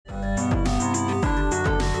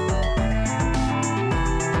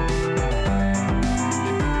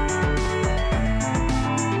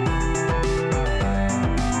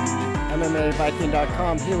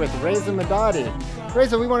MMAViking.com here with Reza Madadi.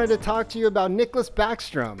 Reza, we wanted to talk to you about Nicholas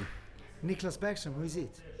Bäckström. Nicholas Bäckström, who is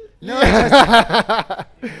it? No.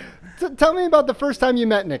 Tell me about the first time you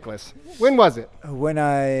met Nicholas. When was it? When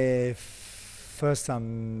I first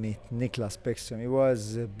time met Nicholas Bäckström, it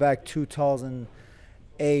was back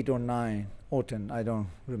 2008 or 9 or 10. I don't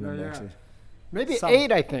remember actually. Maybe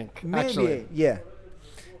 8, I think. Maybe actually. 8, yeah.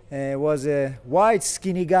 It was a white,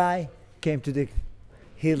 skinny guy, came to the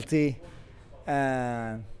Hilti,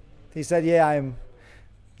 and he said, yeah, I'm,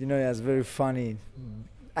 he has very funny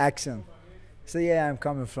accent. He said, yeah, I'm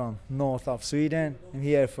coming from north of Sweden. I'm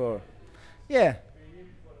here for,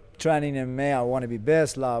 training MMA, I want to be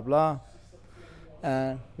best, blah, blah.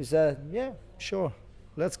 And he said, yeah, sure,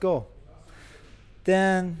 let's go.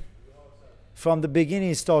 Then, from the beginning,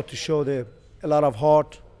 he started to show a lot of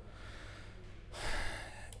heart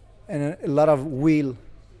and a lot of will.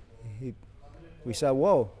 We said,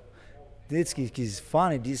 whoa, this kid is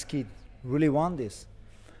funny, this kid really won this.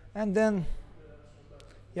 And then,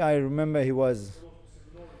 I remember he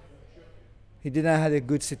didn't have a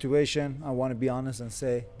good situation, I want to be honest and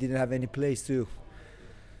say, didn't have any place to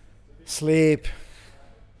sleep,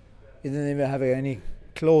 he didn't even have any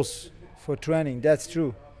clothes for training, that's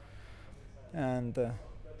true. And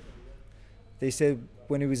they said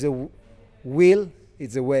when it was a will,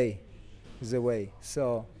 it's a way,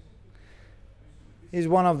 So he's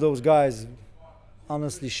one of those guys,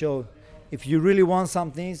 honestly showed, if you really want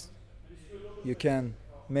something, you can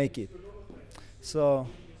make it. So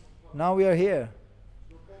now we are here,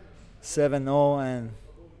 7-0, and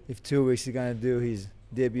if 2 weeks he's gonna do his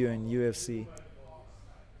debut in UFC.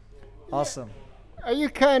 Awesome. Are you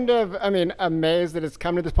kind of, amazed that it's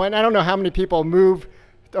come to this point? I don't know how many people move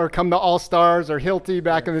or come to All-Stars or Hilti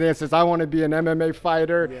back in the day and says, I want to be an MMA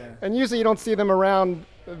fighter. Yeah. And usually you don't see them around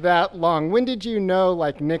that long. When did you know,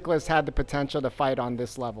 like, Nicholas had the potential to fight on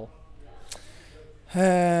this level?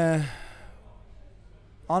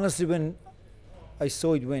 Honestly, when I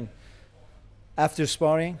saw it win, after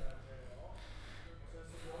sparring,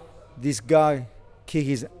 this guy kick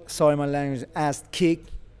his, sorry my language, ass kick,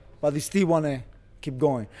 but he still want to keep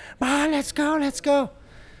going. Let's go.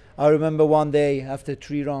 I remember one day after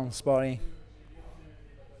 3 rounds sparring,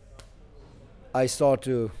 I was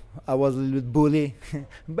a little bit bully.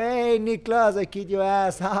 Hey, Nicholas, I kicked your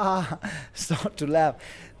ass. Start to laugh.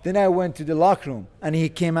 Then I went to the locker room, and he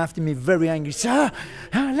came after me very angry. Said,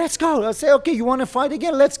 let's go. I said, okay, you want to fight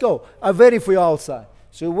again? Let's go. I'm waiting for you outside.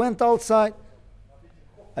 So we went outside.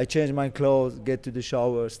 I changed my clothes, get to the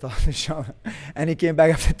shower, start the shower. And he came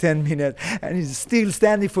back after 10 minutes, and he's still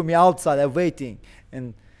standing for me outside, I'm waiting.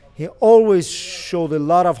 And he always showed a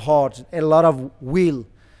lot of heart, a lot of will.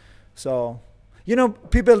 So,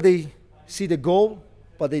 people, they see the goal,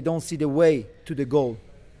 but they don't see the way to the goal.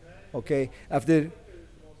 Okay? After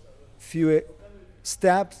few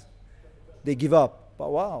steps, they give up.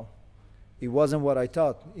 But wow, it wasn't what I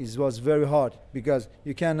thought. It was very hard because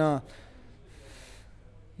you cannot.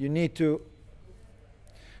 You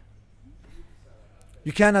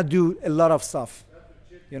cannot do a lot of stuff.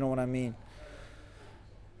 You know what I mean?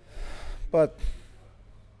 But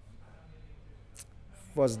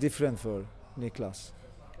it was different for Nicholas.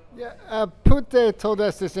 Yeah, Pute told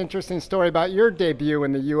us this interesting story about your debut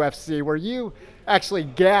in the UFC where you actually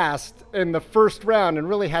gassed in the first round and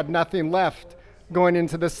really had nothing left going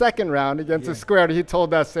into the second round against a square. He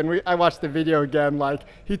told us, and I watched the video again, like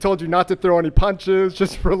he told you not to throw any punches,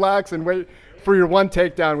 just relax and wait for your one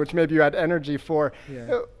takedown, which maybe you had energy for.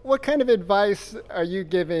 Yeah. What kind of advice are you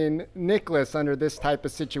giving Nicholas under this type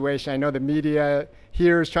of situation? I know the media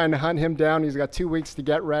here is trying to hunt him down. He's got 2 weeks to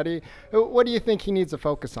get ready. What do you think he needs to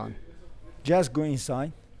focus on? Just go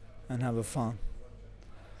inside and have fun.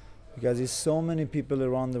 Because there's so many people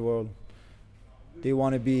around the world, they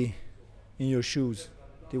want to be in your shoes.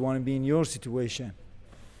 They want to be in your situation.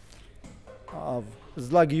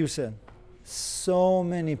 It's like you said, so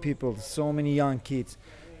many people, so many young kids,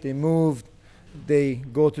 they moved, they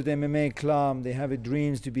go to the MMA club, they have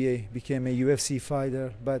dreams to become a UFC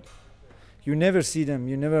fighter, but you never see them,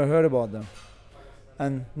 you never heard about them.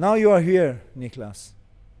 And now you are here, Nicholas.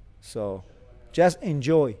 So just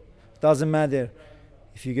enjoy. Doesn't matter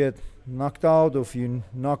if you get knocked out or if you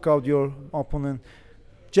knock out your opponent.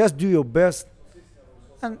 Just do your best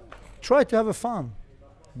and try to have fun,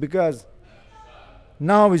 because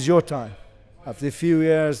now is your time. After a few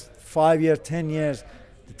years, 5 years, 10 years,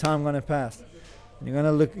 the time gonna pass. You're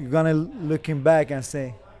gonna looking back and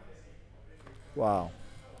say, "Wow,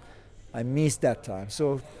 I missed that time."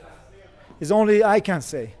 So it's only I can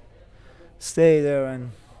say, stay there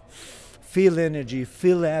and feel the energy,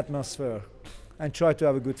 feel the atmosphere, and try to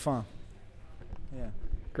have a good fun. Yeah.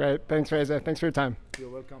 Great. Thanks, Reza. Thanks for your time. You're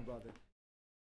welcome, brother.